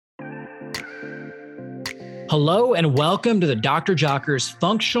Hello and welcome to the Dr. Jocker's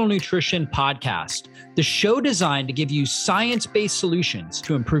Functional Nutrition Podcast, the show designed to give you science-based solutions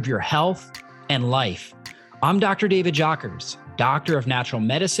to improve your health and life. I'm Dr. David Jockers, doctor of natural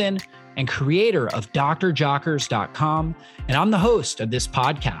medicine and creator of drjockers.com, and I'm the host of this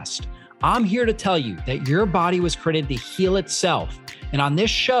podcast. I'm here to tell you that your body was created to heal itself, and on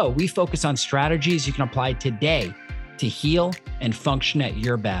this show, we focus on strategies you can apply today to heal and function at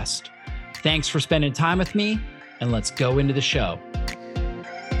your best. Thanks for spending time with me, and let's go into the show.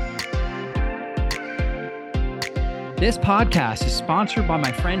 This podcast is sponsored by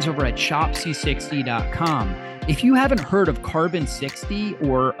my friends over at shopc60.com. If you haven't heard of Carbon 60,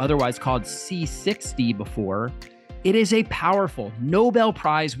 or otherwise called C60 before, it is a powerful Nobel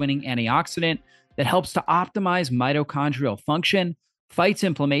Prize winning antioxidant that helps to optimize mitochondrial function, fights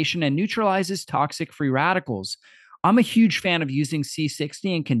inflammation, and neutralizes toxic free radicals. I'm a huge fan of using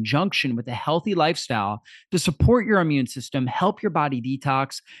C60 in conjunction with a healthy lifestyle to support your immune system, help your body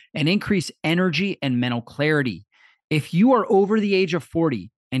detox, and increase energy and mental clarity. If you are over the age of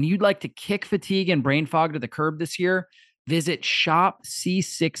 40 and you'd like to kick fatigue and brain fog to the curb this year, visit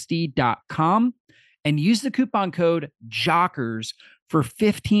shopc60.com and use the coupon code JOCKERS for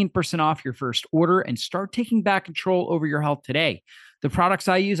 15% off your first order and start taking back control over your health today. The products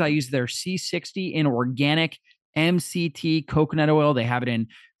I use their C60 in organic MCT coconut oil. They have it in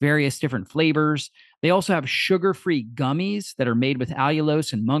various different flavors. They also have sugar-free gummies that are made with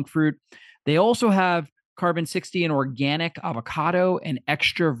allulose and monk fruit. They also have Carbon 60 in organic avocado and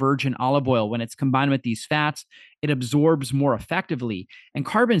extra virgin olive oil. When it's combined with these fats, it absorbs more effectively. And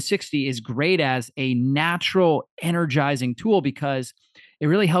Carbon 60 is great as a natural energizing tool because it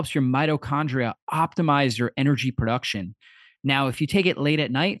really helps your mitochondria optimize your energy production. Now, if you take it late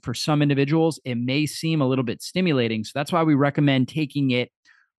at night, for some individuals, it may seem a little bit stimulating. So that's why we recommend taking it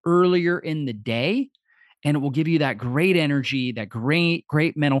earlier in the day, and it will give you that great energy, that great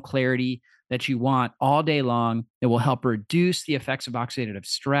mental clarity that you want all day long. It will help reduce the effects of oxidative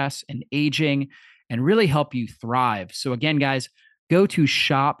stress and aging and really help you thrive. So again, guys, go to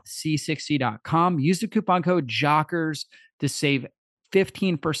shopc60.com, use the coupon code JOCKERS to save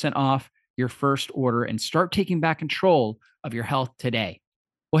 15% off your first order and start taking back control of your health today.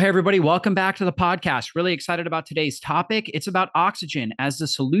 Well, hey, everybody, welcome back to the podcast. Really excited about today's topic. It's about oxygen as the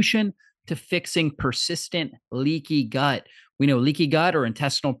solution to fixing persistent leaky gut. We know leaky gut or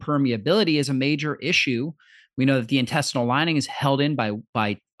intestinal permeability is a major issue. We know that the intestinal lining is held in by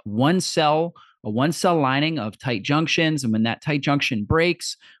a one cell lining of tight junctions. And when that tight junction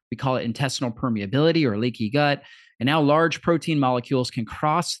breaks, we call it intestinal permeability or leaky gut. And now large protein molecules can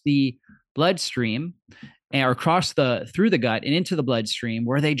cross the bloodstream or through the gut and into the bloodstream,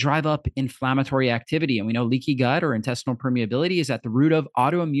 where they drive up inflammatory activity. And we know leaky gut or intestinal permeability is at the root of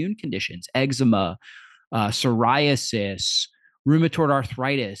autoimmune conditions, eczema, psoriasis, rheumatoid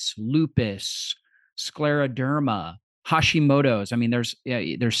arthritis, lupus, scleroderma, Hashimoto's. I mean, there's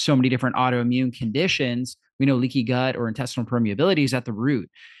so many different autoimmune conditions. We know leaky gut or intestinal permeability is at the root.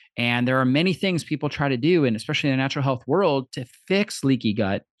 And there are many things people try to do, and especially in the natural health world, to fix leaky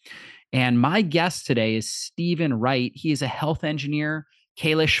gut. And my guest today is Stephen Wright. He is a health engineer,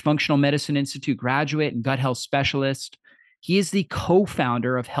 Kalish Functional Medicine Institute graduate, and gut health specialist. He is the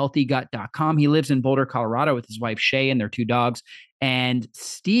co-founder of healthygut.com. He lives in Boulder, Colorado with his wife, Shay, and their two dogs. And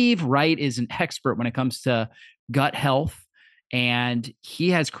Steve Wright is an expert when it comes to gut health. And he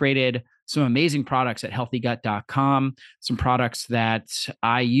has created some amazing products at healthygut.com, some products that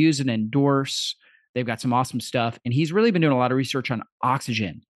I use and endorse. They've got some awesome stuff. And he's really been doing a lot of research on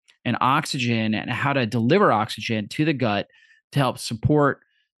oxygen and how to deliver oxygen to the gut to help support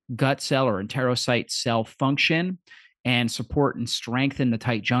gut cell or enterocyte cell function and support and strengthen the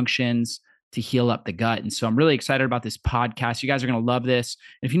tight junctions to heal up the gut. And so I'm really excited about this podcast. You guys are going to love this.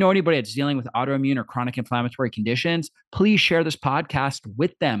 And if you know anybody that's dealing with autoimmune or chronic inflammatory conditions, please share this podcast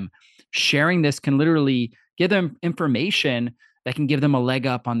with them. Sharing this can literally give them information that can give them a leg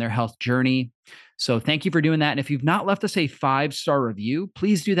up on their health journey. So thank you for doing that. And if you've not left us a 5-star review,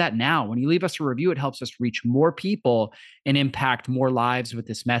 please do that now. When you leave us a review, it helps us reach more people and impact more lives with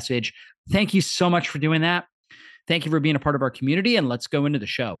this message. Thank you so much for doing that. Thank you for being a part of our community, and let's go into the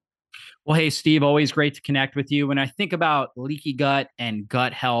show. Well, hey, Steve, always great to connect with you. When I think about leaky gut and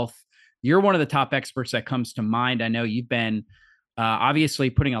gut health, you're one of the top experts that comes to mind. I know you've been obviously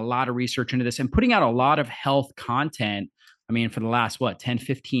putting a lot of research into this and putting out a lot of health content. I mean, for the last, 10,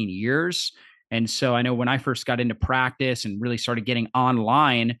 15 years. And so I know when I first got into practice and really started getting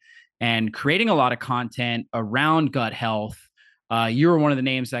online and creating a lot of content around gut health, you were one of the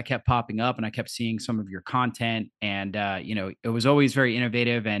names that kept popping up, and I kept seeing some of your content, and it was always very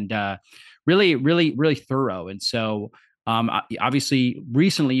innovative and really thorough. And so, obviously,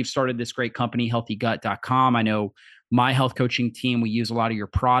 recently you've started this great company, healthygut.com. I know my health coaching team, we use a lot of your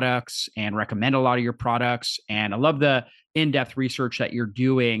products and recommend a lot of your products. And I love the in-depth research that you're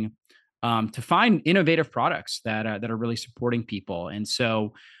doing to find innovative products that are really supporting people. And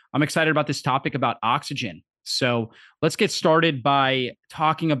so I'm excited about this topic about oxygen. So let's get started by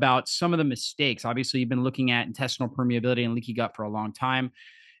talking about some of the mistakes. Obviously, you've been looking at intestinal permeability and leaky gut for a long time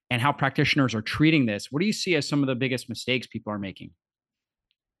and how practitioners are treating this. What do you see as some of the biggest mistakes people are making?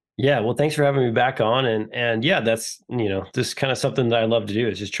 Yeah, well, thanks for having me back on. And yeah, that's, just kind of something that I love to do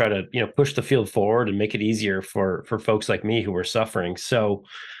is just try to, push the field forward and make it easier for folks like me who are suffering. So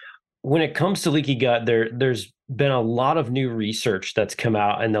when it comes to leaky gut, there's been a lot of new research that's come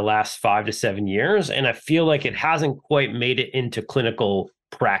out in the last 5 to 7 years, and I feel like it hasn't quite made it into clinical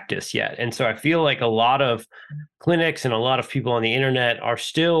practice yet. And so I feel like a lot of clinics and a lot of people on the internet are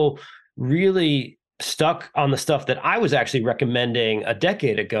still really stuck on the stuff that I was actually recommending a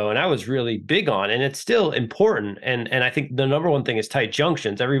decade ago and I was really big on, and it's still important. And I think the number one thing is tight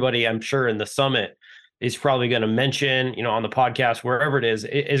junctions. Everybody, I'm sure, in the summit is probably going to mention, on the podcast, wherever it is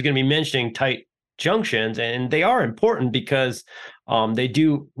going to be mentioning tight junctions, and they are important because they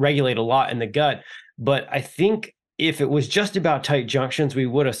do regulate a lot in the gut. But I think if it was just about tight junctions, we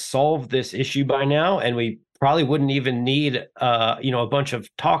would have solved this issue by now, and we probably wouldn't even need a bunch of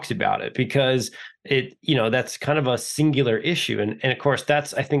talks about it, because that's kind of a singular issue. And of course,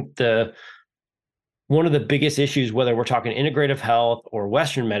 that's, I think, the one of the biggest issues, whether we're talking integrative health or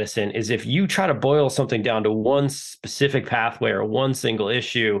Western medicine, is if you try to boil something down to one specific pathway or one single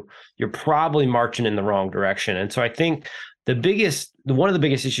issue, you're probably marching in the wrong direction. And so I think one of the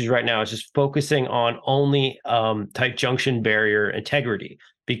biggest issues right now is just focusing on only tight junction barrier integrity,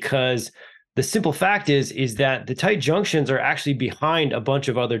 because the simple fact is that the tight junctions are actually behind a bunch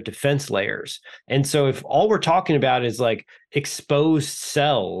of other defense layers. And so if all we're talking about is like exposed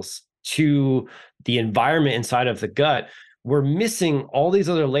cells to the environment inside of the gut, we're missing all these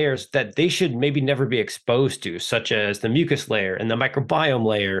other layers that they should maybe never be exposed to, such as the mucus layer and the microbiome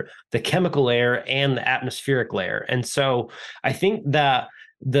layer, the chemical layer, and the atmospheric layer. And so I think that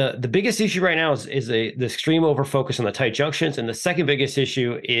the biggest issue right now is the extreme over focus on the tight junctions, and the second biggest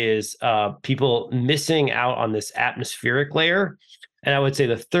issue is people missing out on this atmospheric layer. And I would say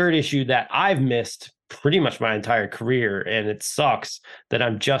the third issue that I've missed pretty much my entire career, and it sucks that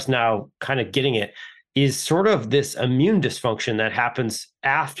I'm just now kind of getting it, is sort of this immune dysfunction that happens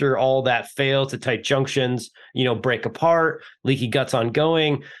after all that fails. The tight junctions, break apart, leaky gut's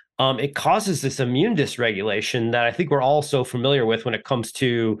ongoing. It causes this immune dysregulation that I think we're all so familiar with when it comes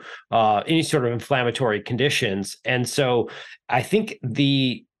to any sort of inflammatory conditions. And so I think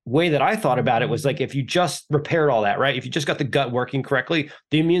the way that I thought about it was like, if you just repaired all that, right? If you just got the gut working correctly,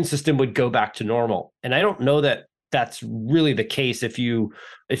 the immune system would go back to normal. And I don't know that that's really the case. If you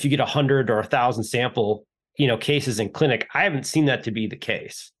get 100 or 1,000 sample, cases in clinic, I haven't seen that to be the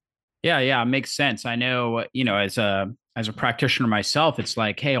case. Yeah, it makes sense. I know, as a practitioner myself, it's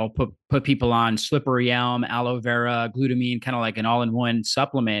like, hey, I'll put people on slippery elm, aloe vera, glutamine, kind of like an all-in-one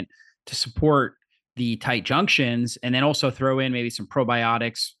supplement to support the tight junctions, and then also throw in maybe some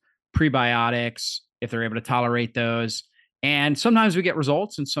probiotics, prebiotics, if they're able to tolerate those. And sometimes we get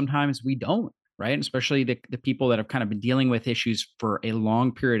results and sometimes we don't, right? And especially the people that have kind of been dealing with issues for a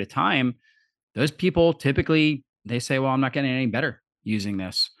long period of time, those people typically, they say, well, I'm not getting any better using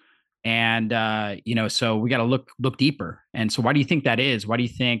this. And so we got to look deeper. And so why do you think that is? Why do you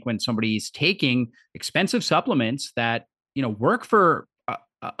think when somebody's taking expensive supplements that work for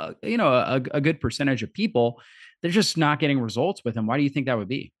a good percentage of people, they're just not getting results with them? Why do you think that would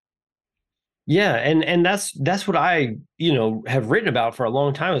be? Yeah, and that's what I, have written about for a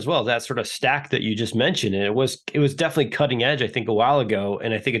long time as well. That sort of stack that you just mentioned, and it was definitely cutting edge, I think, a while ago,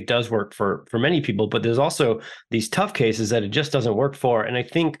 and I think it does work for many people. But there's also these tough cases that it just doesn't work for, and I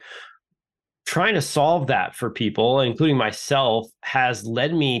think trying to solve that for people, including myself, has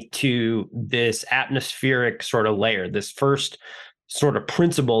led me to this atmospheric sort of layer, this first sort of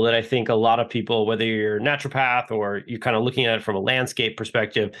principle that I think a lot of people, whether you're a naturopath or you're kind of looking at it from a landscape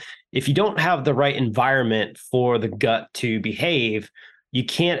perspective, if you don't have the right environment for the gut to behave, you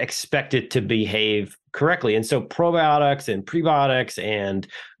can't expect it to behave correctly. And so probiotics and prebiotics and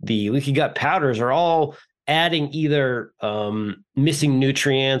the leaky gut powders are all adding either missing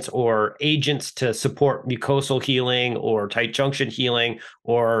nutrients or agents to support mucosal healing or tight junction healing,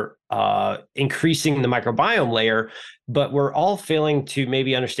 or increasing the microbiome layer. But we're all failing to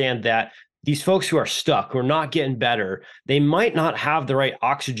maybe understand that these folks who are stuck, who are not getting better, they might not have the right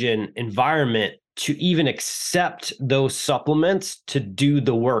oxygen environment to even accept those supplements to do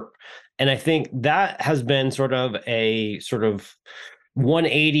the work And I think that has been sort of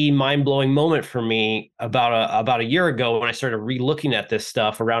 180 mind-blowing moment for me about a year ago when I started re-looking at this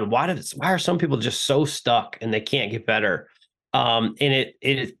stuff around why are some people just so stuck and they can't get better. And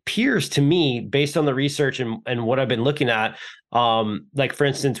it appears to me, based on the research and what I've been looking at, like for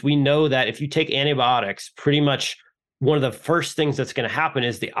instance, we know that if you take antibiotics, pretty much one of the first things that's going to happen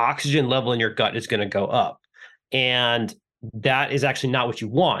is the oxygen level in your gut is going to go up. And that is actually not what you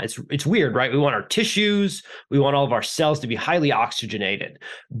want. It's weird, right? We want our tissues, we want all of our cells to be highly oxygenated.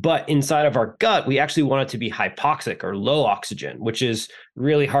 But inside of our gut, we actually want it to be hypoxic or low oxygen, which is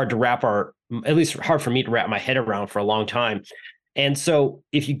really hard to at least hard for me to wrap my head around for a long time. And so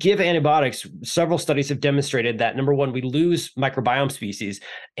if you give antibiotics, several studies have demonstrated that, number one, we lose microbiome species,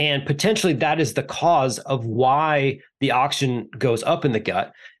 and potentially that is the cause of why the oxygen goes up in the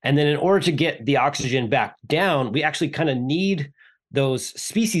gut. And then in order to get the oxygen back down, we actually kind of need those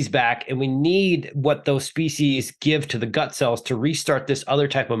species back, and we need what those species give to the gut cells to restart this other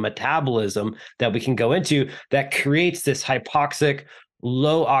type of metabolism that we can go into that creates this hypoxic,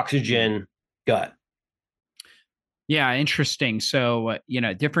 low oxygen gut. Yeah, interesting. So,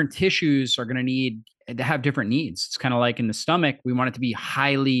 different tissues are going to need to have different needs. It's kind of like in the stomach, we want it to be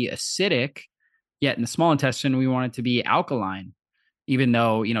highly acidic, yet in the small intestine, we want it to be alkaline, even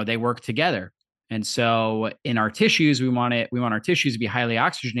though, they work together. And so in our tissues, we want our tissues to be highly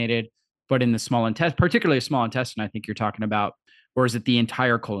oxygenated, but in the small intestine, particularly small intestine, I think you're talking about, or is it the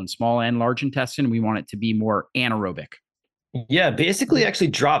entire colon, small and large intestine? We want it to be more anaerobic. Yeah, basically actually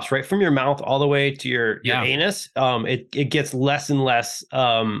drops right from your mouth all the way to your Yeah. anus. It gets less and less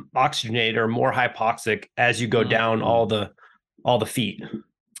oxygenated or more hypoxic as you go down all the feet.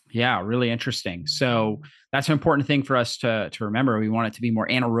 Yeah, really interesting. So that's an important thing for us to remember. We want it to be more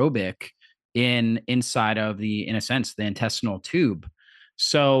anaerobic inside of in a sense, the intestinal tube.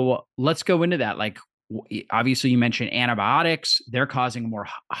 So let's go into that. Like obviously you mentioned antibiotics, they're causing a more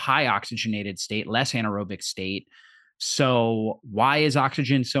high oxygenated state, less anaerobic state. So why is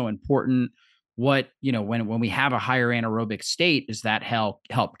oxygen so important? When we have a higher anaerobic state, does that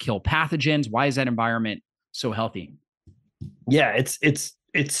help kill pathogens? Why is that environment so healthy? Yeah, it's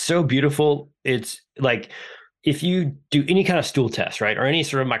so beautiful. It's like if you do any kind of stool test, right, or any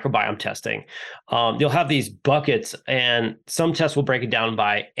sort of microbiome testing, you'll have these buckets, and some tests will break it down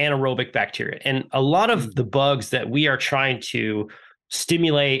by anaerobic bacteria. And a lot of the bugs that we are trying to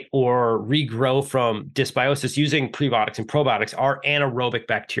stimulate or regrow from dysbiosis using prebiotics and probiotics are anaerobic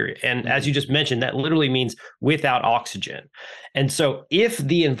bacteria. And as you just mentioned, that literally means without oxygen. And so if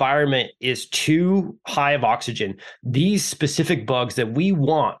the environment is too high of oxygen, these specific bugs that we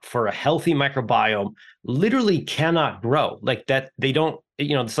want for a healthy microbiome literally cannot grow. Like that, they don't,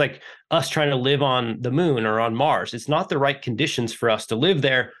 it's like us trying to live on the moon or on Mars. It's not the right conditions for us to live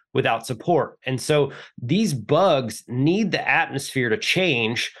there without support. And so these bugs need the atmosphere to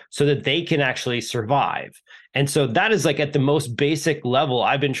change so that they can actually survive. And so that is like at the most basic level,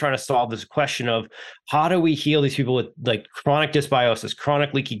 I've been trying to solve this question of how do we heal these people with like chronic dysbiosis,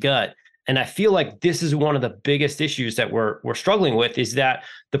 chronic leaky gut? And I feel like this is one of the biggest issues that we're struggling with, is that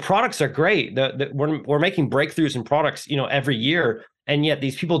the products are great. We're making breakthroughs in products, every year, and yet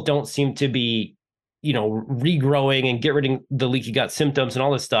these people don't seem to be, regrowing and get rid of the leaky gut symptoms and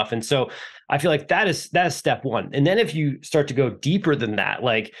all this stuff. And so I feel like that is step one. And then if you start to go deeper than that,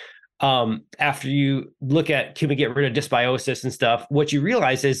 like after you look at can we get rid of dysbiosis and stuff, what you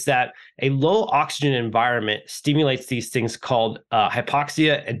realize is that a low oxygen environment stimulates these things called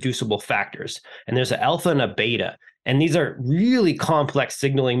hypoxia inducible factors. And there's an alpha and a beta. And these are really complex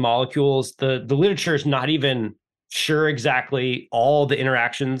signaling molecules. The literature is not even sure exactly all the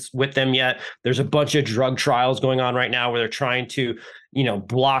interactions with them yet. There's a bunch of drug trials going on right now where they're trying to,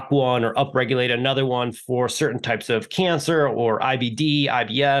 block one or upregulate another one for certain types of cancer or IBD,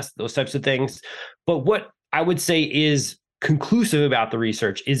 IBS, those types of things. But what I would say is conclusive about the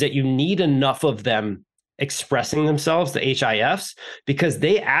research is that you need enough of them expressing themselves, the HIFs, because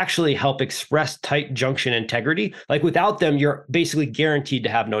they actually help express tight junction integrity. Like without them, you're basically guaranteed to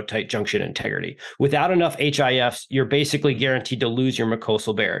have no tight junction integrity. Without enough HIFs, you're basically guaranteed to lose your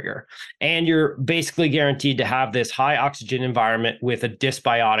mucosal barrier. And you're basically guaranteed to have this high oxygen environment with a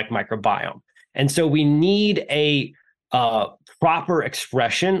dysbiotic microbiome. And so we need a proper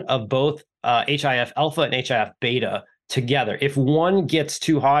expression of both HIF alpha and HIF beta together. If one gets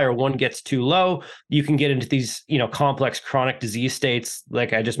too high or one gets too low, you can get into these, complex chronic disease states,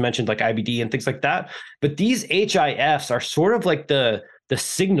 like I just mentioned, like IBD and things like that. But these HIFs are sort of like the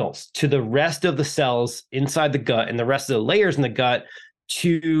signals to the rest of the cells inside the gut and the rest of the layers in the gut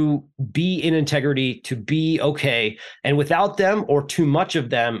to be in integrity, to be okay. And without them or too much of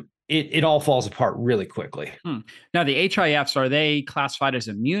them, it all falls apart really quickly. Hmm. Now, the HIFs, are they classified as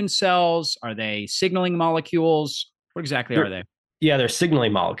immune cells? Are they signaling molecules? What exactly are They're they? yeah, they're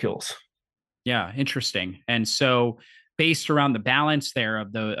signaling molecules. Yeah, interesting. And so, based around the balance there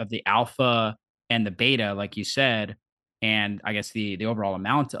of the alpha and the beta, like you said, and I guess the overall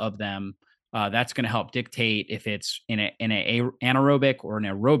amount of them, that's going to help dictate if it's in a anaerobic or an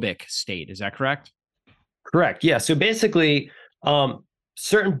aerobic state. Is that correct? Correct. Yeah. So basically,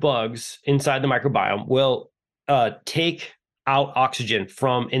 certain bugs inside the microbiome will take out oxygen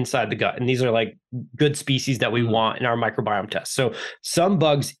from inside the gut. And these are like good species that we Mm, want in our microbiome test. So some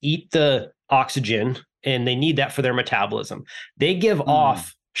bugs eat the oxygen and they need that for their metabolism. They give mm,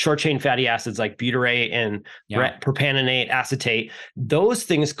 off short chain fatty acids like butyrate and yeah. propanonate, acetate. Those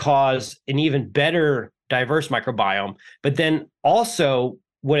things cause an even better diverse microbiome. But then also,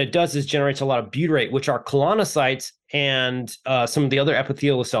 what it does is generates a lot of butyrate, which our colonocytes and some of the other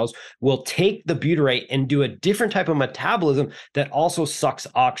epithelial cells will take the butyrate and do a different type of metabolism that also sucks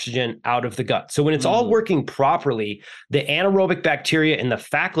oxygen out of the gut. So when it's all Mm, working properly, the anaerobic bacteria and the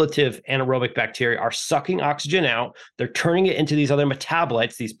facultative anaerobic bacteria are sucking oxygen out. They're turning it into these other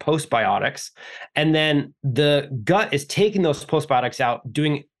metabolites, these postbiotics. And then the gut is taking those postbiotics out,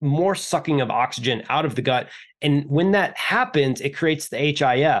 doing more sucking of oxygen out of the gut. And when that happens, it creates the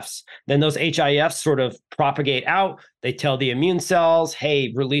HIFs. Then those HIFs sort of propagate out. They tell the immune cells,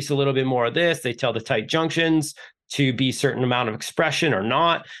 hey, release a little bit more of this. They tell the tight junctions to be certain amount of expression or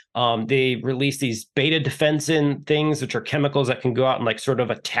not. They release these beta defensin things, which are chemicals that can go out and like sort of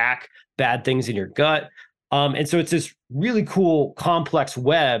attack bad things in your gut. And so it's this really cool complex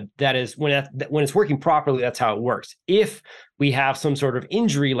web that is when it's working properly, that's how it works. If we have some sort of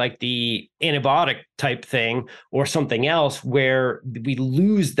injury like the antibiotic type thing or something else where we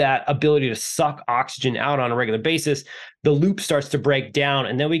lose that ability to suck oxygen out on a regular basis, the loop starts to break down.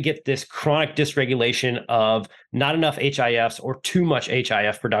 And then we get this chronic dysregulation of not enough HIFs or too much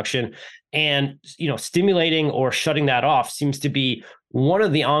HIF production. And, stimulating or shutting that off seems to be one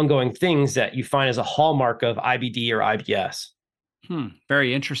of the ongoing things that you find as a hallmark of IBD or IBS.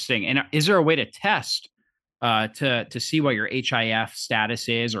 very interesting. And is there a way to test to see what your HIF status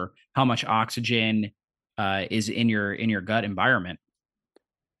is or how much oxygen is in your gut environment?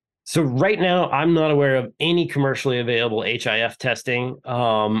 So right now, I'm not aware of any commercially available HIF testing.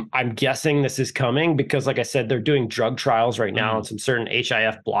 I'm guessing this is coming because, like I said, they're doing drug trials right now on Mm, some certain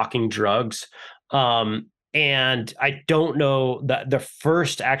HIF blocking drugs. And I don't know that the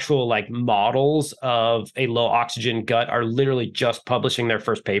first actual like models of a low oxygen gut are literally just publishing their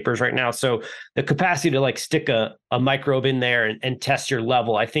first papers right now. So the capacity to like stick a microbe in there and test your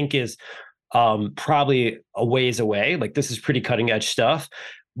level, I think is probably a ways away. Like this is pretty cutting edge stuff.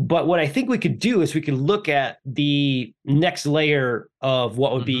 But what I think we could do is we could look at the next layer of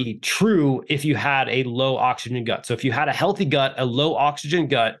what would hmm be true if you had a low oxygen gut. So if you had a healthy gut, a low oxygen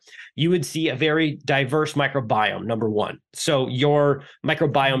gut, you would see a very diverse microbiome, number one. So your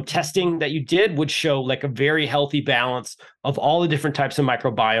microbiome testing that you did would show like a very healthy balance of all the different types of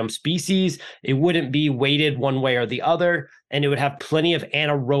microbiome species. It wouldn't be weighted one way or the other, and it would have plenty of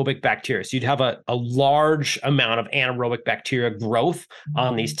anaerobic bacteria. So you'd have a large amount of anaerobic bacteria growth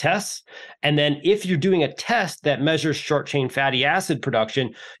on these tests. And then if you're doing a test that measures short chain fatty acid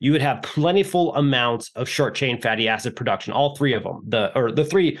production, you would have plentiful amounts of short chain fatty acid production, all three of them, the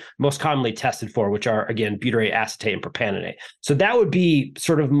three most commonly tested for, which are again butyrate, acetate, and propanonate. So that would be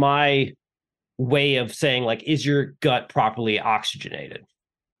sort of my way of saying like, is your gut properly oxygenated?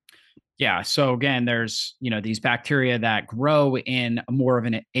 Yeah. So again, there's these bacteria that grow in more of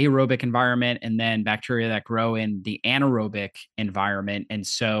an aerobic environment, and then bacteria that grow in the anaerobic environment. And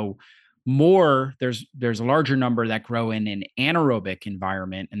so there's a larger number that grow in an anaerobic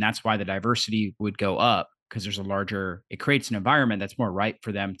environment, and that's why the diversity would go up because it creates an environment that's more ripe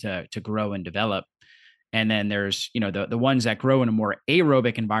for them to grow and develop. And then there's the ones that grow in a more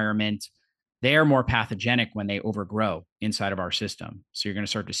aerobic environment, they're more pathogenic when they overgrow inside of our system. So you're going to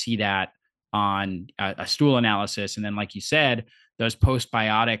start to see that on a stool analysis. And then, like you said, those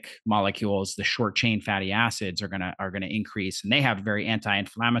postbiotic molecules, the short chain fatty acids, are gonna increase, and they have a very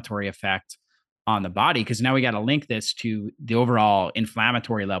anti-inflammatory effect on the body because now we got to link this to the overall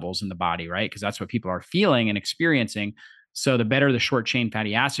inflammatory levels in the body, right? Because that's what people are feeling and experiencing. So the better the short chain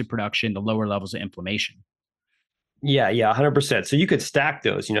fatty acid production, the lower levels of inflammation. Yeah, 100%. So you could stack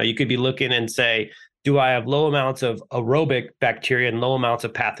those. You could be looking and say, do I have low amounts of aerobic bacteria and low amounts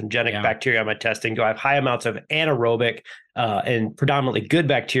of pathogenic Yeah. bacteria on my testing? Do I have high amounts of anaerobic and predominantly good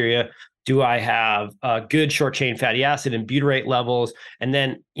bacteria? Do I have good short chain fatty acid and butyrate levels? And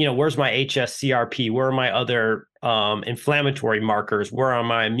then, where's my HSCRP? Where are my other inflammatory markers? Where are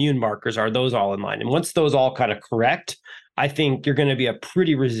my immune markers? Are those all in line? And once those all kind of correct, I think you're going to be a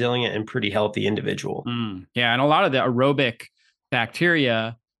pretty resilient and pretty healthy individual. Yeah. And a lot of the aerobic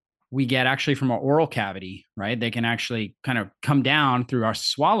bacteria we get actually from our oral cavity, right? They can actually kind of come down through our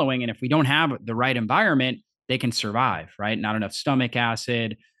swallowing. And if we don't have the right environment, they can survive, right? Not enough stomach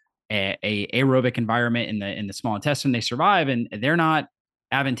acid, a aerobic environment in the small intestine, they survive, and they're not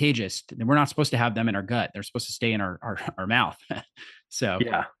advantageous. We're not supposed to have them in our gut. They're supposed to stay in our mouth. So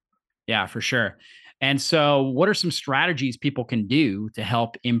Yeah. yeah, for sure. And so what are some strategies people can do to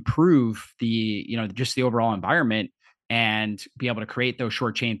help improve just the overall environment and be able to create those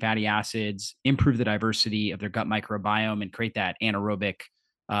short chain fatty acids, improve the diversity of their gut microbiome, and create that anaerobic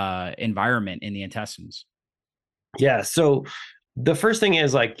environment in the intestines? Yeah. So the first thing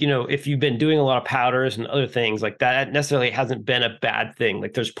is like, if you've been doing a lot of powders and other things like that necessarily hasn't been a bad thing.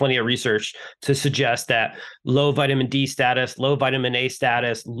 Like there's plenty of research to suggest that low vitamin D status, low vitamin A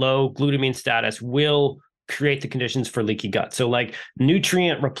status, low glutamine status will create the conditions for leaky gut. So like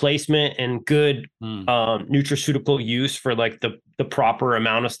nutrient replacement and good nutraceutical use for like the proper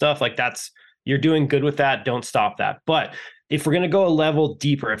amount of stuff, like you're doing good with that. Don't stop that. But if we're going to go a level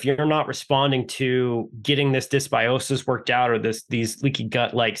deeper, if you're not responding to getting this dysbiosis worked out or these leaky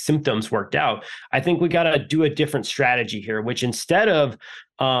gut like symptoms worked out, I think we got to do a different strategy here, which instead of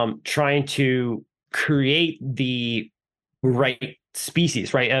trying to create the right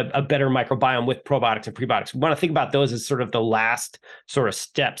species, right? A better microbiome with probiotics and prebiotics. We want to think about those as sort of the last sort of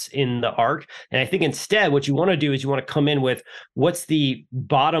steps in the arc. And I think instead, what you want to do is you want to come in with what's the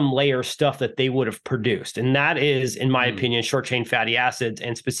bottom layer stuff that they would have produced. And that is, in my opinion, short chain fatty acids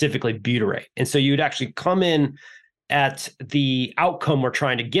and specifically butyrate. And so you'd actually come in at the outcome we're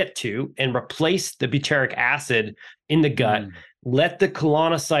trying to get to and replace the butyric acid in the gut. Let the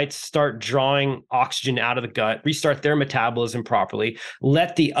colonocytes start drawing oxygen out of the gut, restart their metabolism properly.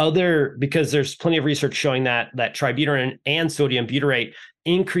 Let the other, because there's plenty of research showing that tributylin and sodium butyrate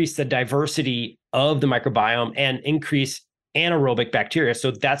increase the diversity of the microbiome and increase anaerobic bacteria.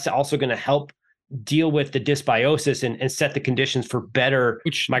 So that's also going to help deal with the dysbiosis and set the conditions for better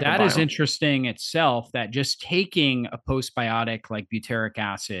microbiome. That is interesting itself, that just taking a postbiotic like butyric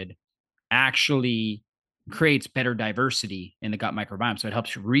acid actually creates better diversity in the gut microbiome. So it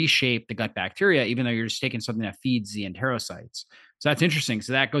helps reshape the gut bacteria, even though you're just taking something that feeds the enterocytes. So that's interesting.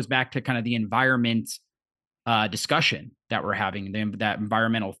 So that goes back to kind of the environment discussion that we're having, that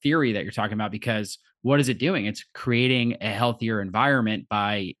environmental theory that you're talking about, because what is it doing? It's creating a healthier environment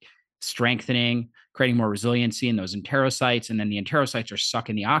by strengthening, creating more resiliency in those enterocytes. And then the enterocytes are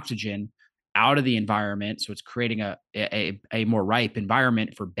sucking the oxygen out of the environment. So it's creating a more ripe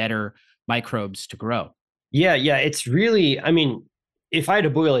environment for better microbes to grow. Yeah. It's really, I mean, if I had to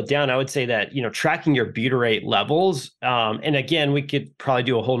boil it down, I would say that, tracking your butyrate levels, and again, we could probably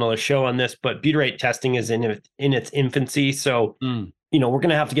do a whole nother show on this, but butyrate testing is in its infancy. So, we're going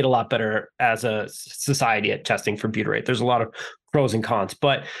to have to get a lot better as a society at testing for butyrate. There's a lot of pros and cons,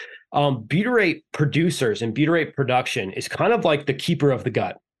 but butyrate producers and butyrate production is kind of like the keeper of the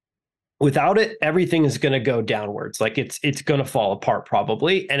gut. Without it, everything is going to go downwards. Like it's going to fall apart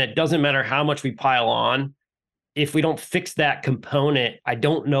probably. And it doesn't matter how much we pile on. If we don't fix that component, I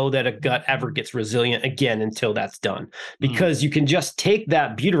don't know that a gut ever gets resilient again until that's done. Because you can just take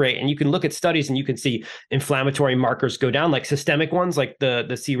that butyrate and you can look at studies and you can see inflammatory markers go down, like systemic ones, like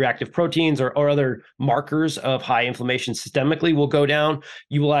the C-reactive proteins or other markers of high inflammation systemically will go down.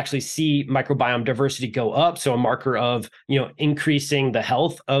 You will actually see microbiome diversity go up. So a marker of, increasing the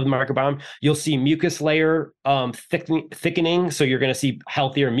health of the microbiome. You'll see mucus layer thickening. So you're going to see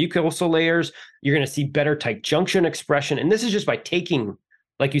healthier mucosal layers. You're going to see better tight junction expression. And this is just by taking,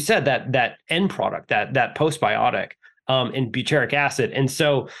 like you said, that end product, that postbiotic in butyric acid. And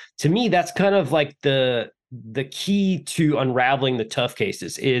so to me, that's kind of like the key to unraveling the tough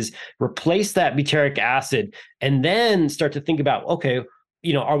cases is replace that butyric acid and then start to think about, okay,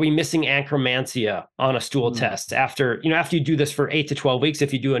 are we missing acromantia on a stool test after you do this for 8 to 12 weeks?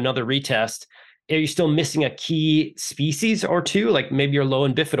 If you do another retest, are you still missing a key species or two, like maybe you're low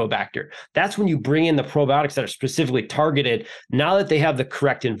in bifidobacter? That's when you bring in the probiotics that are specifically targeted, now that they have the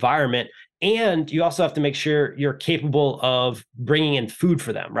correct environment. And you also have to make sure you're capable of bringing in food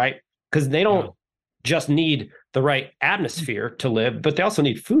for them, right? Because they don't just need the right atmosphere to live, but they also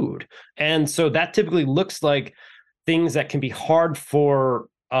need food. And so that typically looks like things that can be hard for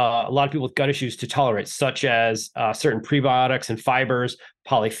a lot of people with gut issues to tolerate, such as certain prebiotics and fibers,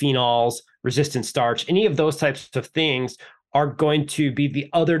 polyphenols, resistant starch, any of those types of things are going to be the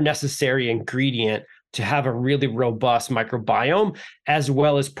other necessary ingredient to have a really robust microbiome, as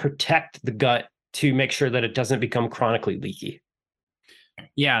well as protect the gut to make sure that it doesn't become chronically leaky.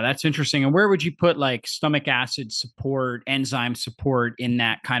 Yeah, that's interesting. And where would you put like stomach acid support, enzyme support in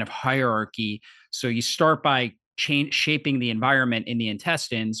that kind of hierarchy? So you start by shaping the environment in the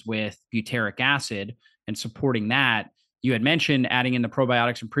intestines with butyric acid and supporting that. You had mentioned adding in the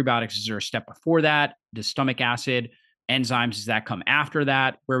probiotics and prebiotics. Is there a step before that? The stomach acid, enzymes, does that come after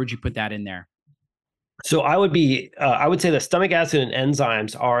that? Where would you put that in there? So I would say the stomach acid and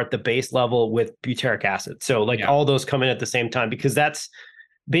enzymes are at the base level with butyric acid. So like Yeah. all those come in at the same time, because that's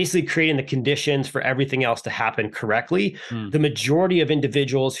basically creating the conditions for everything else to happen correctly. Mm, The majority of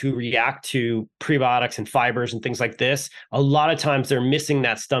individuals who react to prebiotics and fibers and things like this, a lot of times they're missing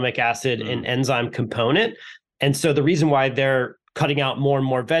that stomach acid and mm, enzyme component. And so the reason why they're cutting out more and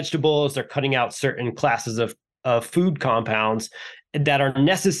more vegetables, they're cutting out certain classes of food compounds that are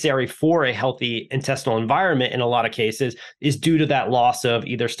necessary for a healthy intestinal environment in a lot of cases is due to that loss of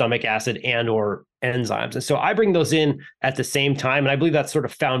either stomach acid and or enzymes. And so I bring those in at the same time. And I believe that's sort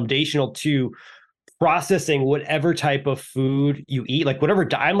of foundational to processing whatever type of food you eat, like whatever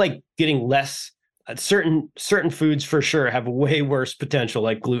I'm like getting less certain foods for sure have way worse potential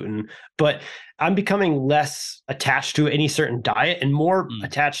like gluten, but I'm becoming less attached to any certain diet and more mm.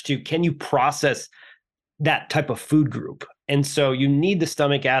 attached to, can you process that type of food group? And so you need the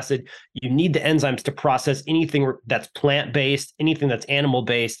stomach acid, you need the enzymes to process anything that's plant based, anything that's animal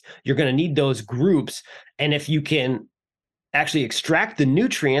based. You're going to need those groups. And if you can actually extract the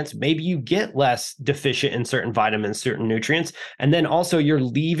nutrients, maybe you get less deficient in certain vitamins, certain nutrients. And then also you're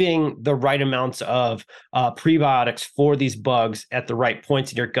leaving the right amounts of prebiotics for these bugs at the right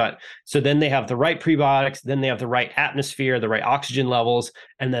points in your gut. So then they have the right prebiotics, then they have the right atmosphere, the right oxygen levels,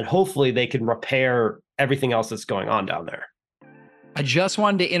 and then hopefully they can repair everything else that's going on down there. I just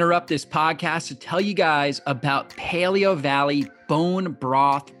wanted to interrupt this podcast to tell you guys about Paleo Valley bone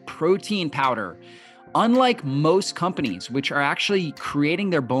broth protein powder. Unlike most companies, which are actually creating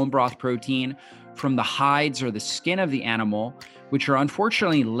their bone broth protein from the hides or the skin of the animal, which are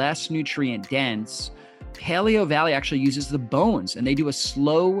unfortunately less nutrient dense, Paleo Valley actually uses the bones, and they do a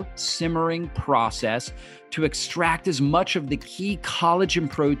slow simmering process to extract as much of the key collagen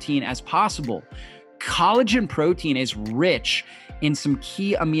protein as possible. Collagen protein is rich in some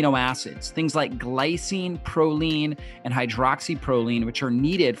key amino acids, things like glycine, proline, and hydroxyproline, which are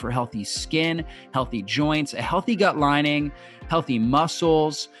needed for healthy skin, healthy joints, a healthy gut lining, healthy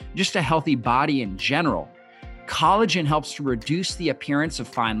muscles, just a healthy body in general. Collagen helps to reduce the appearance of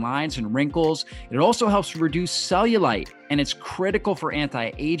fine lines and wrinkles. It also helps to reduce cellulite, and it's critical for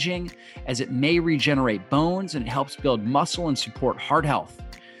anti-aging as it may regenerate bones and it helps build muscle and support heart health.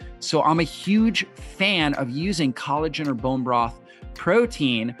 So I'm a huge fan of using collagen or bone broth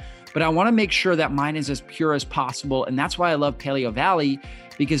protein, but I want to make sure that mine is as pure as possible. And that's why I love Paleo Valley,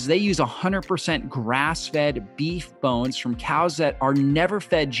 because they use 100% grass-fed beef bones from cows that are never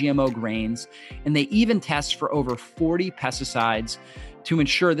fed GMO grains. And they even test for over 40 pesticides to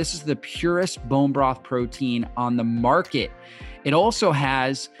ensure this is the purest bone broth protein on the market. It also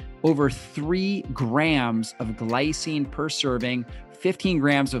has over 3 grams of glycine per serving, 15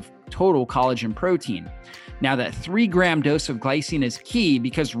 grams of total collagen protein. Now, that 3-gram dose of glycine is key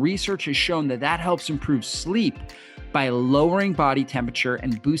because research has shown that that helps improve sleep by lowering body temperature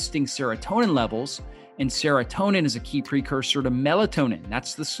and boosting serotonin levels. And serotonin is a key precursor to melatonin.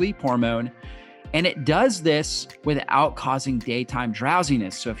 That's the sleep hormone. And it does this without causing daytime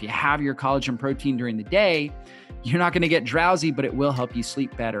drowsiness. So if you have your collagen protein during the day, you're not going to get drowsy, but it will help you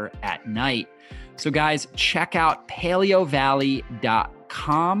sleep better at night. So guys, check out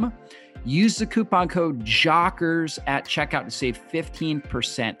paleovalley.com. Use the coupon code JOCKERS at checkout to save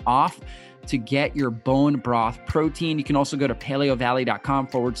 15% off to get your bone broth protein. You can also go to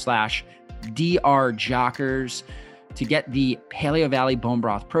paleovalley.com/drjockers to get the Paleo Valley bone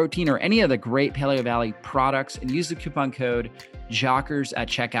broth protein or any of the great Paleo Valley products, and use the coupon code JOCKERS at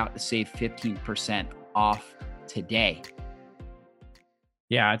checkout to save 15% off today.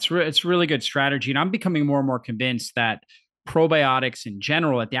 Yeah, it's really good strategy. And I'm becoming more and more convinced that probiotics in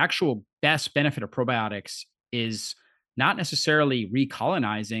general, that the actual best benefit of probiotics is not necessarily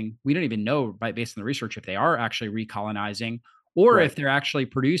recolonizing. We don't even know, based on the research, if they are actually recolonizing or Right. if they're actually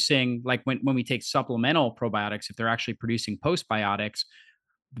producing, like when we take supplemental probiotics, if they're actually producing postbiotics.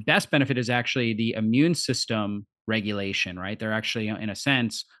 The best benefit is actually the immune system regulation, right? They're actually, in a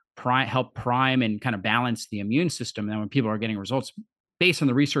sense, help prime and kind of balance the immune system. And when people are getting results based on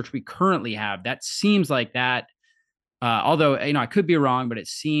the research we currently have, that seems like that. Although I could be wrong, but it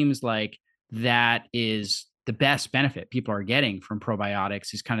seems like that is the best benefit people are getting from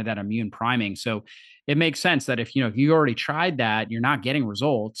probiotics is kind of that immune priming. So it makes sense that if, if you already tried that, you're not getting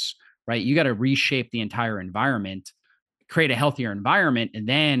results, right? You got to reshape the entire environment, create a healthier environment, and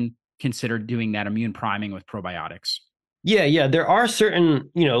then consider doing that immune priming with probiotics. Yeah, yeah. There are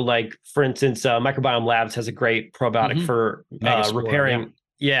certain, like for instance, Microbiome Labs has a great probiotic Mm-hmm. for Megaspore.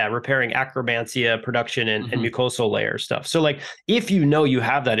 Yeah. repairing Akkermansia production and Mm-hmm. mucosal layer stuff. So like if you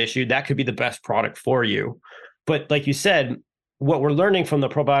have that issue, that could be the best product for you. But like you said, what we're learning from the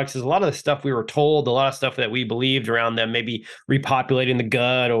probiotics is a lot of the stuff we were told, a lot of stuff that we believed around them, maybe repopulating the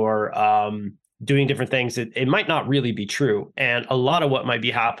gut or doing different things, it might not really be true. And a lot of what might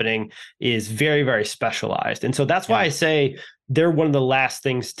be happening is very, very specialized. And so that's why Yeah. I say they're one of the last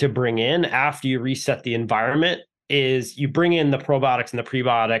things to bring in after you reset the environment is you bring in the probiotics and the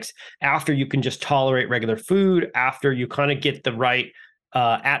prebiotics after you can just tolerate regular food, after you kind of get the right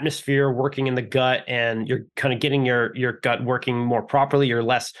atmosphere working in the gut and you're kind of getting your gut working more properly, you're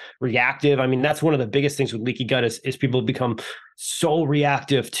less reactive. I mean, that's one of the biggest things with leaky gut is people become so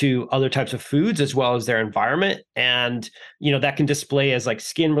reactive to other types of foods as well as their environment. And, that can display as like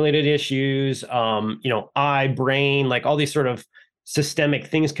skin related issues, eye, brain, like all these sort of systemic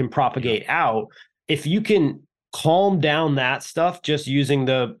things can Yeah. propagate out. If you can calm down that stuff just using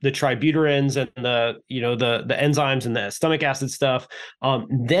the tributyranes and the enzymes and the stomach acid stuff,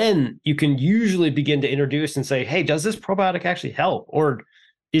 then you can usually begin to introduce and say, hey, does this probiotic actually help, or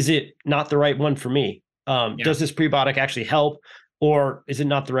is it not the right one for me? Yeah. Does this prebiotic actually help, or is it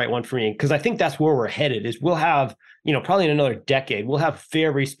not the right one for me? Because I think that's where we're headed is we'll have, probably in another decade, we'll have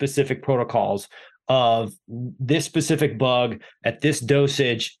very specific protocols of this specific bug at this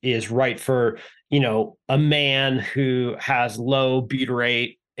dosage is right for a man who has low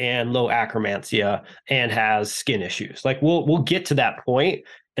butyrate and low Akkermansia and has skin issues. Like we'll get to that point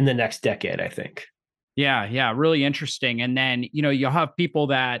in the next decade, I think. Yeah. Yeah. Really interesting. And then, you'll have people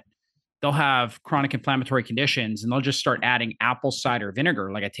that they'll have chronic inflammatory conditions and they'll just start adding apple cider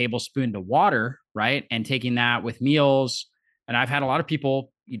vinegar, like a tablespoon to water, right? And taking that with meals. And I've had a lot of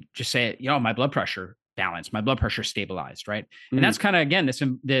people just say, my blood pressure balanced, my blood pressure stabilized, right? And that's Mm. kind of, again,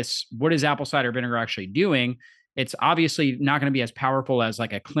 this, what is apple cider vinegar actually doing? It's obviously not going to be as powerful as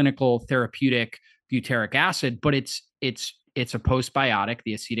like a clinical therapeutic butyric acid, but it's a postbiotic,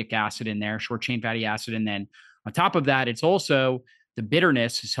 the acetic acid in there, short chain fatty acid. And then on top of that, it's also the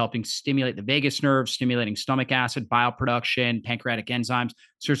bitterness is helping stimulate the vagus nerve, stimulating stomach acid, bile production, pancreatic enzymes.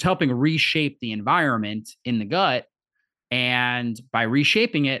 So it's helping reshape the environment in the gut. And by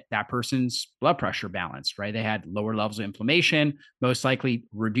reshaping it, that person's blood pressure balanced, right? They had lower levels of inflammation, most likely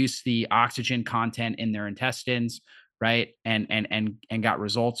reduced the oxygen content in their intestines, right? And got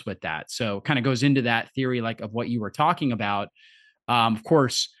results with that. So kind of goes into that theory like of what you were talking about. Of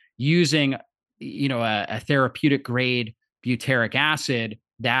course, using a therapeutic grade butyric acid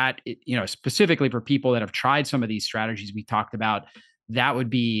that specifically for people that have tried some of these strategies we talked about, that would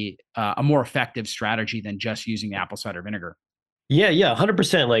be a more effective strategy than just using apple cider vinegar. Yeah, yeah,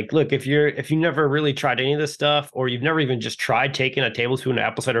 100%. Like, look, if you never really tried any of this stuff, or you've never even just tried taking a tablespoon of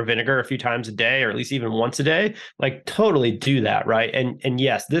apple cider vinegar a few times a day, or at least even once a day, like totally do that, right? And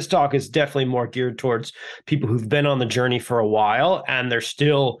yes, this talk is definitely more geared towards people who've been on the journey for a while and they're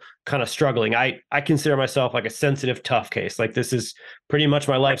still kind of struggling. I consider myself like a sensitive, tough case. Like this is pretty much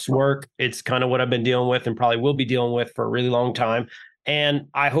my life's work. It's kind of what I've been dealing with and probably will be dealing with for a really long time. And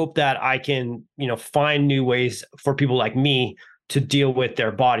I hope that I can, find new ways for people like me to deal with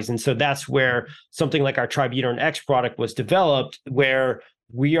their bodies. And so that's where something like our Tributyrin X product was developed, where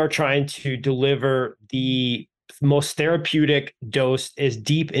we are trying to deliver the most therapeutic dose as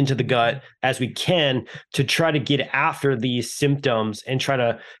deep into the gut as we can to try to get after these symptoms and try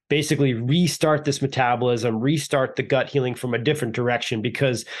to basically restart this metabolism, restart the gut healing from a different direction.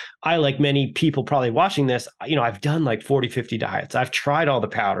 Because I, like many people probably watching this, I've done like 40, 50 diets. I've tried all the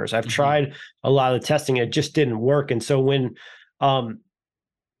powders. I've tried a lot of the testing. It just didn't work. And so when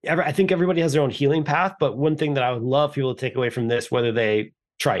I think everybody has their own healing path, but one thing that I would love people to take away from this, whether they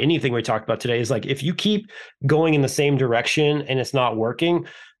try anything we talked about today, is like if you keep going in the same direction and it's not working,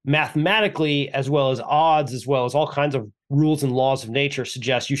 mathematically, as well as odds, as well as all kinds of rules and laws of nature,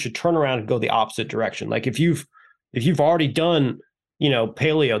 suggest you should turn around and go the opposite direction. Like if you've already done,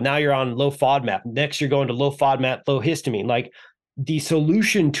 paleo, now you're on low FODMAP. Next, you're going to low FODMAP, low histamine. Like the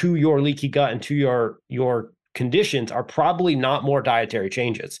solution to your leaky gut and to your conditions are probably not more dietary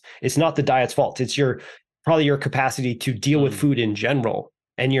changes. It's not the diet's fault. It's probably your capacity to deal with food in general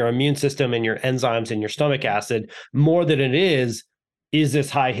and your immune system and your enzymes and your stomach acid more than it is this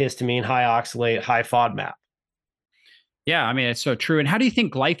high histamine, high oxalate, high FODMAP. Yeah, I mean, it's so true. And how do you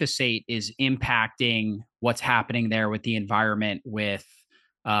think glyphosate is impacting what's happening there with the environment, with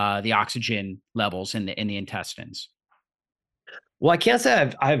the oxygen levels in the intestines? Well, I can't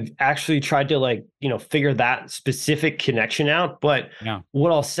say I've actually tried to like, figure that specific connection out, but Yeah.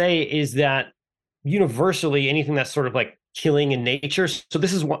 what I'll say is that universally anything that's sort of like killing in nature. So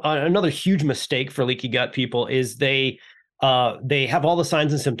this is another huge mistake for leaky gut people is they have all the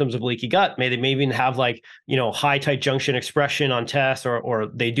signs and symptoms of leaky gut. They may even have like, high tight junction expression on tests, or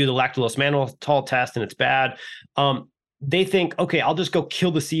they do the lactulose mannitol test and it's bad. They think, okay, I'll just go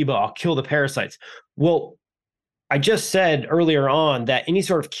kill the SIBO, I'll kill the parasites. Well, I just said earlier on that any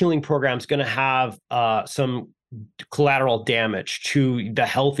sort of killing program is going to have some collateral damage to the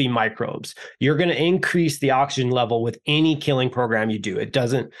healthy microbes. You're going to increase the oxygen level with any killing program you do. It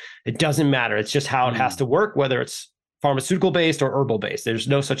doesn't matter. It's just how it has Mm. to work, whether it's pharmaceutical based or herbal based. There's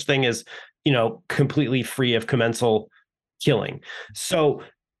no such thing as, completely free of commensal killing. So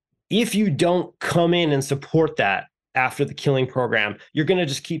if you don't come in and support that after the killing program, you're going to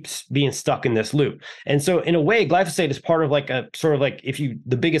just keep being stuck in this loop. And so in a way, glyphosate is part of like a sort of like, if you,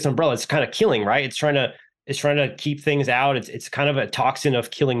 the biggest umbrella, it's kind of killing, right? It's trying to keep things out. It's kind of a toxin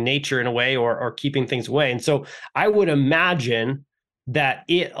of killing nature in a way, or keeping things away. And so I would imagine that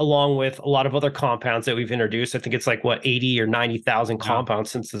it, along with a lot of other compounds that we've introduced, I think it's like what, 80 or 90,000 Yeah. compounds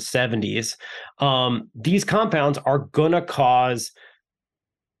since the 70s. These compounds are going to cause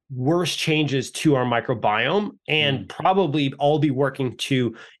worse changes to our microbiome, and Mm. probably all be working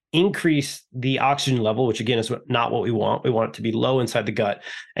to increase the oxygen level, which again is not what we want. We want it to be low inside the gut.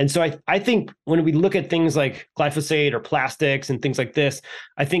 And so I think when we look at things like glyphosate or plastics and things like this,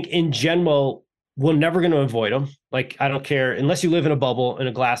 I think in general, we're never going to avoid them. Like, I don't care, unless you live in a bubble in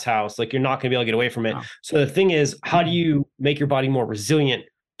a glass house, like you're not going to be able to get away from it. Wow. So the thing is, how do you make your body more resilient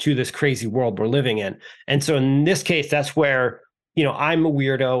to this crazy world we're living in? And so in this case, that's where, I'm a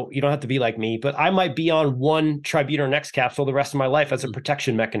weirdo. You don't have to be like me, but I might be on one Tributylin X capsule the rest of my life as a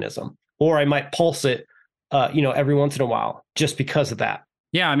protection mechanism, or I might pulse it, every once in a while just because of that.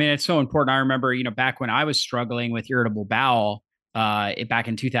 Yeah, I mean, it's so important. I remember, back when I was struggling with irritable bowel, back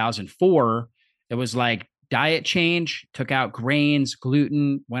in 2004, it was like diet change, took out grains,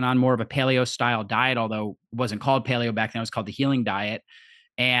 gluten, went on more of a paleo style diet, although it wasn't called paleo back then, it was called the healing diet.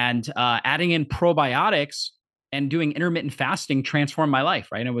 And adding in probiotics and doing intermittent fasting transformed my life,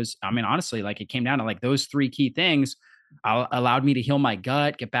 right? And it was, I mean, honestly, like it came down to like those three key things allowed me to heal my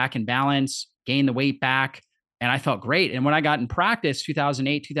gut, get back in balance, gain the weight back, and I felt great. And when I got in practice,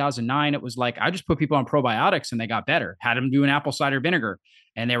 2008, 2009, it was like I just put people on probiotics and they got better. Had them do an apple cider vinegar,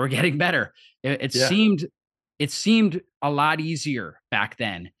 and they were getting better. It Yeah. seemed a lot easier back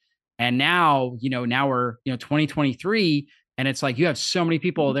then, and now now we're 2023, and it's like you have so many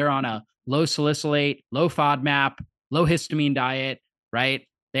people. They're on a low salicylate, low FODMAP, low histamine diet, right?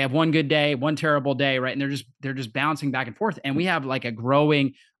 They have one good day, one terrible day, right? And they're just bouncing back and forth. And we have like a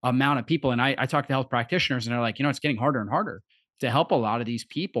growing amount of people. And I talk to health practitioners and they're like, it's getting harder and harder to help a lot of these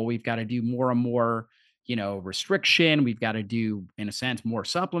people. We've got to do more and more, restriction. We've got to do, in a sense, more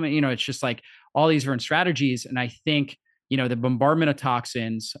supplement. It's just like all these different strategies. And I think, the bombardment of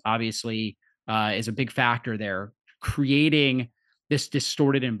toxins obviously is a big factor there, creating this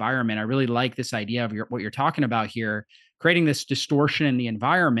distorted environment. I really like this idea of what you're talking about here, creating this distortion in the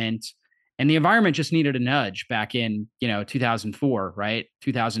environment. And the environment just needed a nudge back in 2004, right?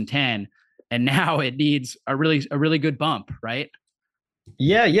 2010, and now it needs a really good bump, right?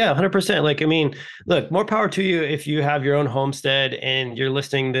 Yeah, yeah, 100%. Like, I mean, look, more power to you if you have your own homestead and you're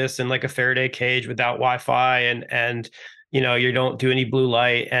listing this in like a Faraday cage without Wi-Fi, and you don't do any blue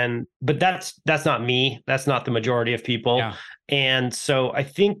light. And but that's not me. That's not the majority of people. Yeah. And so I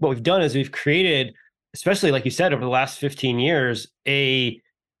think what we've done is we've created, especially like you said, over the last 15 years, a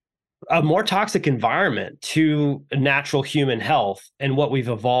more toxic environment to natural human health and what we've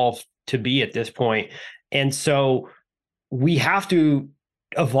evolved to be at this point. And so we have to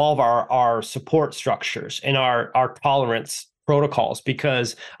evolve our support structures and our tolerance protocols,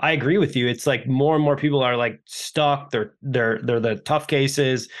 because I agree with you. It's like more and more people are like stuck. They're the tough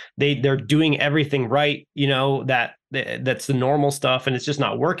cases. They're doing everything right, that's the normal stuff, and it's just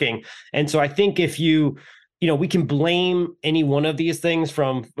not working. And so I think if we can blame any one of these things,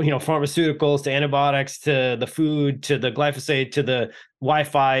 from pharmaceuticals to antibiotics to the food to the glyphosate to the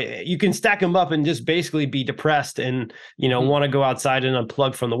Wi-Fi. You can stack them up and just basically be depressed and Mhm. want to go outside and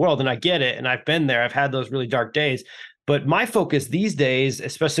unplug from the world. And I get it, and I've been there. I've had those really dark days. But my focus these days,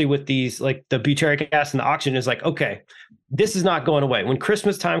 especially with these like the butyric acid and the oxygen, is like, okay, this is not going away. When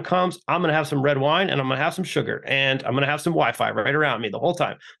Christmas time comes, I'm going to have some red wine and I'm going to have some sugar and I'm going to have some Wi-Fi right around me the whole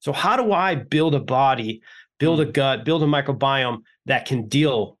time. So how do I build a body build a Mm. gut, build a microbiome that can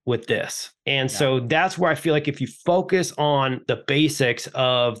deal with this. And Yeah. so that's where I feel like if you focus on the basics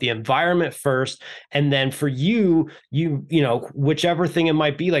of the environment first, and then for you know, whichever thing it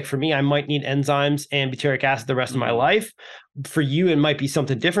might be, like for me, I might need enzymes and butyric acid the rest of my Mm. life. For you, it might be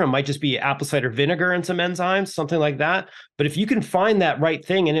something different. It might just be apple cider vinegar and some enzymes, something like that. But if you can find that right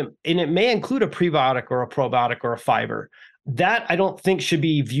thing, and it may include a prebiotic or a probiotic or a fiber, that I don't think should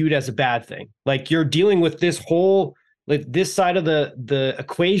be viewed as a bad thing. Like you're dealing with this whole, like this side of the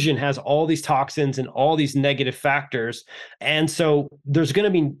equation has all these toxins and all these negative factors, and so there's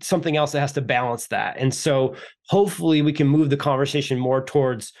going to be something else that has to balance that. And so hopefully we can move the conversation more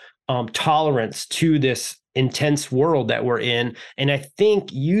towards tolerance to this intense world that we're in. And I think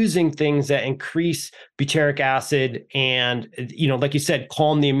using things that increase butyric acid and, you know, like you said,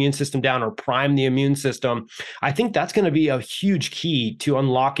 calm the immune system down or prime the immune system, I think that's going to be a huge key to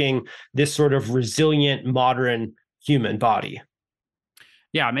unlocking this sort of resilient modern human body.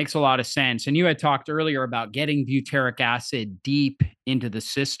 Yeah, it makes a lot of sense. And you had talked earlier about getting butyric acid deep into the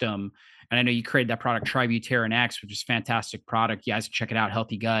system. And I know you created that product, Tributyrin X, which is a fantastic product. You guys can check it out,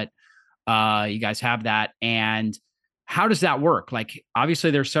 Healthy Gut. You guys have that. And how does that work? Like,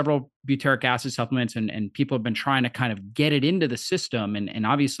 obviously, there's several butyric acid supplements, and people have been trying to kind of get it into the system. And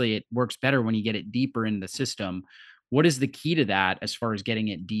obviously, it works better when you get it deeper in the system. What is the key to that as far as getting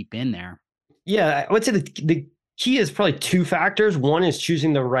it deep in there? Yeah, I would say the key is probably two factors. One is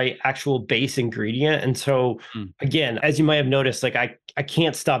choosing the right actual base ingredient. And so Mm. again, as you might have noticed, like I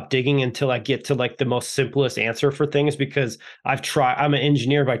can't stop digging until I get to like the most simplest answer for things, because I'm an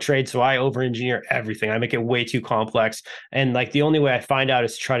engineer by trade, so I over engineer everything. I make it way too complex. And like the only way I find out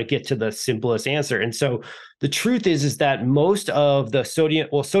is to try to get to the simplest answer. And so the truth is that most of the sodium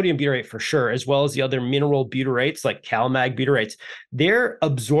butyrate for sure, as well as the other mineral butyrates like CalMag butyrates, they're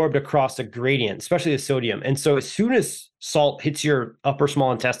absorbed across a gradient, especially the sodium. And so as soon as salt hits your upper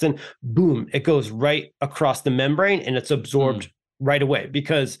small intestine, boom, it goes right across the membrane and it's absorbed right away,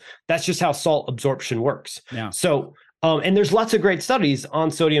 because that's just how salt absorption works. Yeah. So, and there's lots of great studies on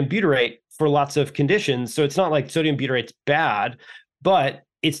sodium butyrate for lots of conditions. So it's not like sodium butyrate's bad, but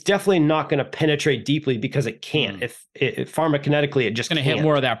it's definitely not going to penetrate deeply because it can't. If pharmacokinetically, it It's just going to hit can't.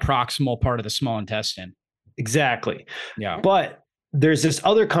 more of that proximal part of the small intestine. Exactly. Yeah. But there's this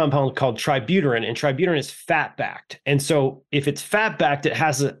other compound called tributyrin, and tributyrin is fat backed. And so if it's fat backed, it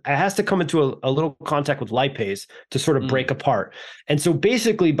has to come into a little contact with lipase to sort of break apart. And so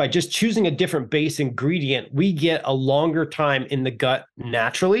basically by just choosing a different base ingredient, we get a longer time in the gut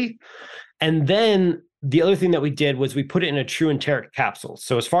naturally. And then the other thing that we did was we put it in a true enteric capsule.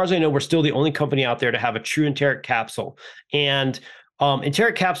 So as far as I know, we're still the only company out there to have a true enteric capsule. And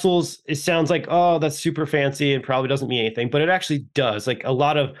enteric capsules, it sounds like, oh, that's super fancy and probably doesn't mean anything, but it actually does. Like a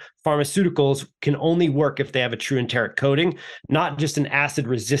lot of pharmaceuticals can only work if they have a true enteric coating, not just an acid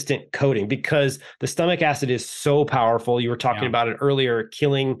resistant coating, because the stomach acid is so powerful. You were talking about it earlier,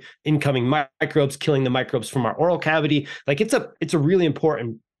 killing incoming microbes, killing the microbes from our oral cavity. Like it's a really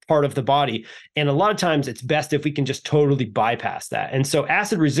important part of the body. And a lot of times it's best if we can just totally bypass that. And so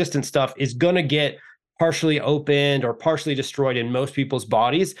acid resistant stuff is going to get partially opened or partially destroyed in most people's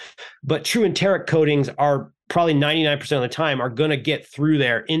bodies. But true enteric coatings are probably 99% of the time are going to get through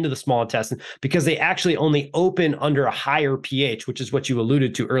there into the small intestine, because they actually only open under a higher pH, which is what you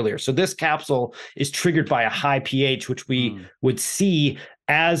alluded to earlier. So this capsule is triggered by a high pH, which we would see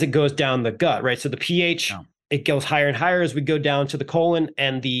as it goes down the gut, right? So the pH, it goes higher and higher as we go down to the colon,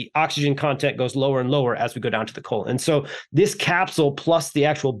 and the oxygen content goes lower and lower as we go down to the colon. And so this capsule plus the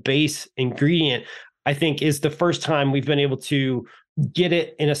actual base ingredient, I think, is the first time we've been able to get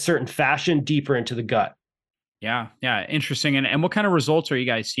it in a certain fashion deeper into the gut. Yeah. Yeah. Interesting. And what kind of results are you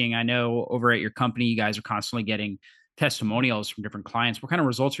guys seeing? I know over at your company, you guys are constantly getting testimonials from different clients. What kind of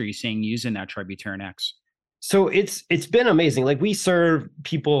results are you seeing using that Tributyrin X? So it's been amazing. Like we serve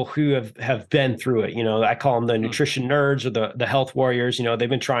people who have been through it. You know, I call them the nutrition nerds or the health warriors. You know, they've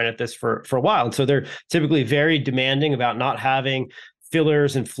been trying at this for a while. And so they're typically very demanding about not having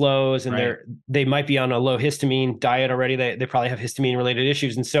fillers and flows, and they might be on a low histamine diet already. They probably have histamine related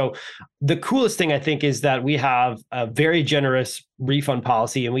issues. And so the coolest thing I think is that we have a very generous refund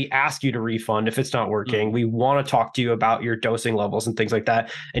policy, and we ask you to refund if it's not working. We want to talk to you about your dosing levels and things like that.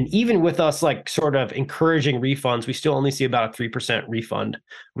 And even with us like sort of encouraging refunds, we still only see about a 3% refund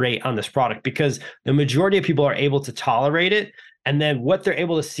rate on this product, because the majority of people are able to tolerate it. And then what they're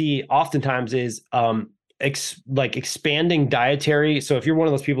able to see oftentimes is like expanding dietary. So if you're one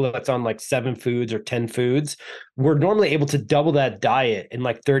of those people that's on like 7 foods or 10 foods, we're normally able to double that diet in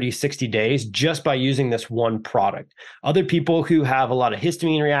like 30, 60 days just by using this one product. Other people who have a lot of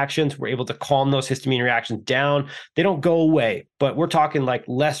histamine reactions, we're able to calm those histamine reactions down. They don't go away, but we're talking like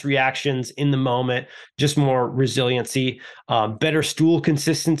less reactions in the moment, just more resiliency, better stool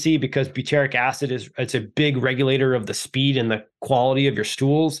consistency, because butyric acid it's a big regulator of the speed and the quality of your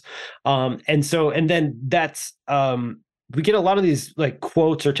stools. And then that's, we get a lot of these like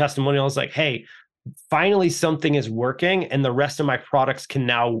quotes or testimonials like, hey, finally something is working and the rest of my products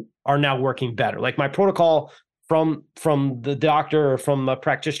are now working better. Like my protocol from the doctor or from a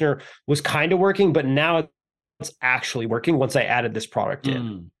practitioner was kind of working, but now it's actually working once I added this product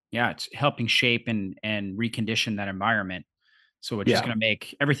in. Yeah, it's helping shape and recondition that environment. So it's just going to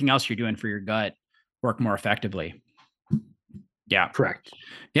make everything else you're doing for your gut work more effectively. Yeah. Correct.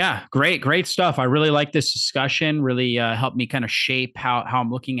 Yeah. Great stuff. I really like this discussion. Really helped me kind of shape how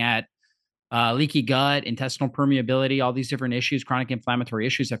I'm looking at leaky gut, intestinal permeability, all these different issues, chronic inflammatory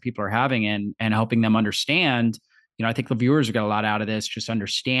issues that people are having, and helping them understand. I think the viewers will get a lot out of this, just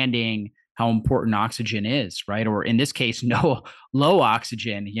understanding how important oxygen is, right? Or in this case, no low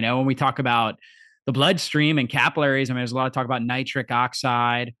oxygen. When we talk about the bloodstream and capillaries, I mean, there's a lot of talk about nitric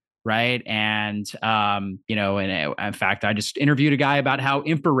oxide, right? And and in fact, I just interviewed a guy about how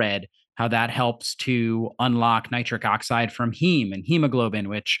infrared, how that helps to unlock nitric oxide from heme and hemoglobin,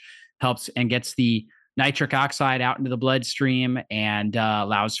 which helps and gets the nitric oxide out into the bloodstream and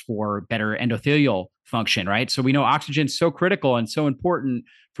allows for better endothelial function, right? So we know oxygen is so critical and so important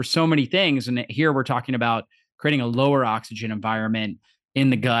for so many things. And here we're talking about creating a lower oxygen environment in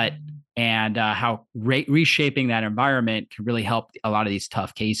the gut, and how reshaping that environment can really help a lot of these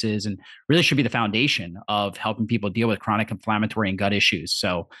tough cases, and really should be the foundation of helping people deal with chronic inflammatory and gut issues.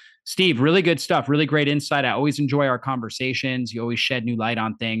 So Steve, really good stuff, really great insight. I always enjoy our conversations. You always shed new light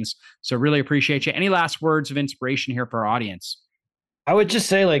on things. So really appreciate you. Any last words of inspiration here for our audience? I would just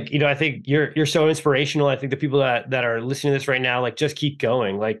say, like, I think you're so inspirational. I think the people that are listening to this right now, like, just keep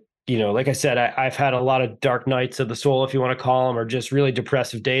going. Like, like I said, I've had a lot of dark nights of the soul, if you want to call them, or just really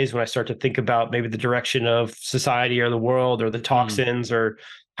depressive days when I start to think about maybe the direction of society or the world or the toxins or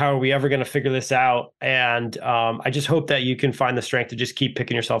how are we ever going to figure this out? And I just hope that you can find the strength to just keep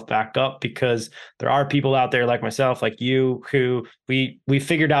picking yourself back up, because there are people out there like myself, like you, who we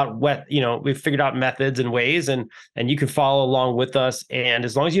figured out we've figured out methods and ways, and you can follow along with us. And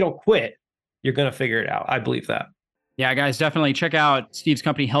as long as you don't quit, you're going to figure it out. I believe that. Yeah, guys, definitely check out Steve's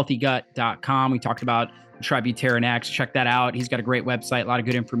company, healthygut.com. We talked about Tributerin X. Check that out. He's got a great website, a lot of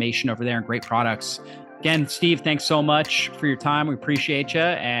good information over there and great products. Again, Steve, thanks so much for your time. We appreciate you.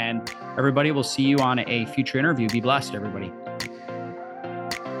 And everybody, we'll see you on a future interview. Be blessed, everybody.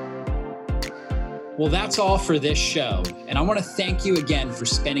 Well, that's all for this show. And I want to thank you again for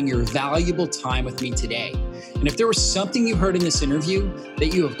spending your valuable time with me today. And if there was something you heard in this interview that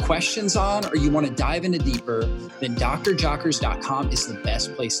you have questions on, or you want to dive into deeper, then drjockers.com is the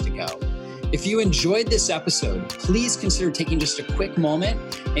best place to go. If you enjoyed this episode, please consider taking just a quick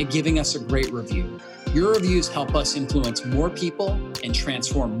moment and giving us a great review. Your reviews help us influence more people and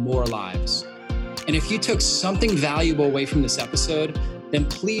transform more lives. And if you took something valuable away from this episode, then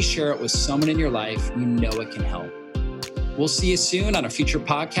please share it with someone in your life you know it can help. We'll see you soon on a future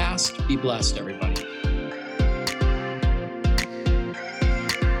podcast. Be blessed, everybody.